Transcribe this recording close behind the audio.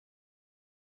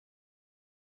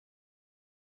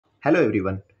Hello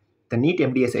everyone. The NEET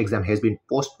MDS exam has been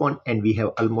postponed and we have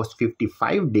almost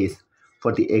 55 days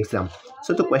for the exam.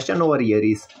 So the question over here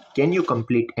is, can you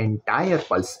complete entire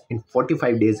pulse in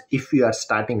 45 days if you are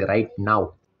starting right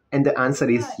now? And the answer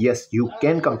is yes, you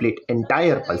can complete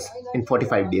entire pulse in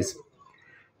 45 days.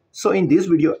 So in this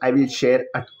video, I will share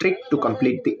a trick to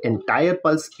complete the entire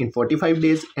pulse in 45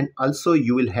 days, and also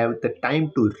you will have the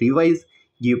time to revise,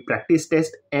 give practice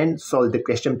test and solve the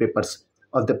question papers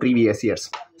of the previous years.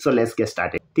 So let's get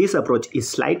started. This approach is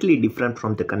slightly different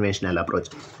from the conventional approach.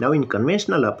 Now in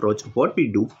conventional approach, what we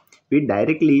do, we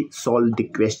directly solve the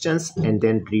questions and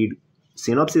then read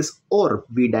synopsis, or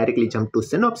we directly jump to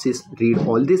synopsis, read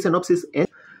all the synopsis and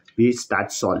we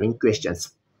start solving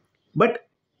questions. But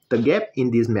the gap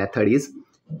in this method is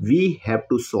we have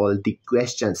to solve the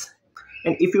questions.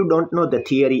 And if you don't know the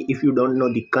theory, if you don't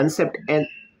know the concept, and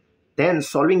then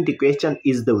solving the question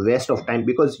is the waste of time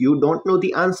because you don't know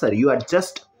the answer. You are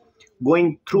just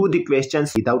going through the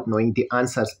questions without knowing the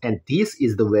answers, and this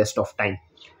is the waste of time.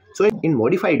 So in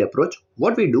modified approach,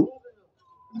 what we do,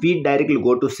 we directly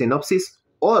go to synopsis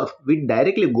or we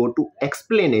directly go to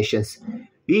explanations.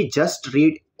 We just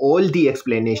read all the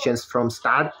explanations from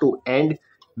start to end.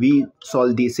 We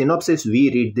solve the synopsis, we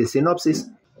read the synopsis.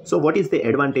 So what is the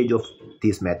advantage of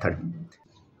this method?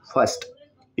 First,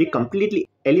 we completely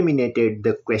eliminated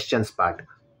the questions part.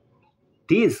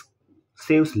 This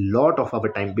saves a lot of our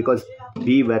time because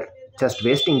we were just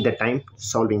wasting the time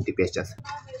solving the questions.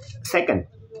 Second,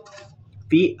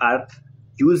 we are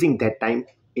using that time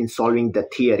in solving the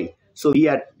theory. So we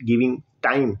are giving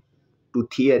time to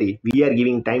theory. We are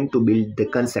giving time to build the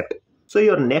concept. So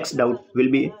your next doubt will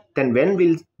be, then when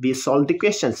will we solve the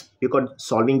questions? Because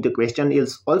solving the question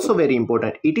is also very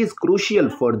important. It is crucial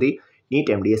for the NEET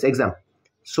MDS exam.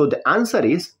 So the answer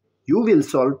is, you will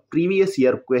solve previous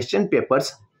year question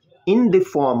papers in the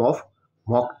form of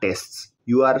mock tests.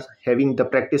 You are having the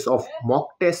practice of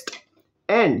mock test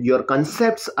and your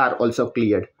concepts are also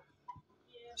cleared.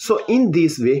 So in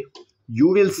this way, you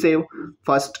will save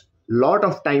first lot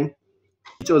of time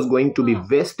which was going to be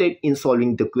wasted in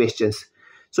solving the questions.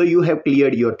 So you have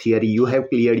cleared your theory, you have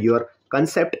cleared your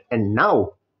concept, and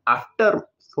now after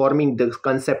forming the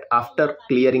concept, after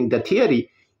clearing the theory,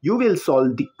 you will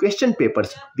solve the question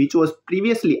papers which was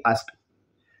previously asked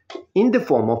in the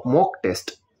form of mock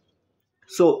test.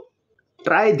 So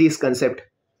try this concept.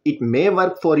 It may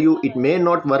work for you, it may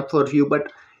not work for you,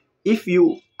 but if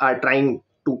you are trying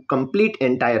to complete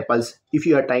entire pulse, if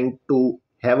you are trying to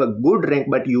have a good rank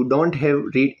but you don't have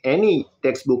read any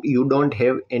textbook, you don't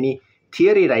have any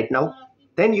theory right now,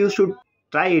 then you should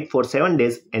try it for 7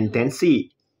 days and then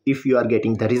see if you are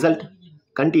getting the result.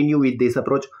 Continue with this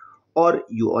approach, or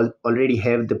you already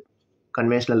have the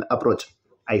conventional approach.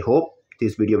 I hope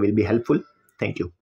this video will be helpful. Thank you.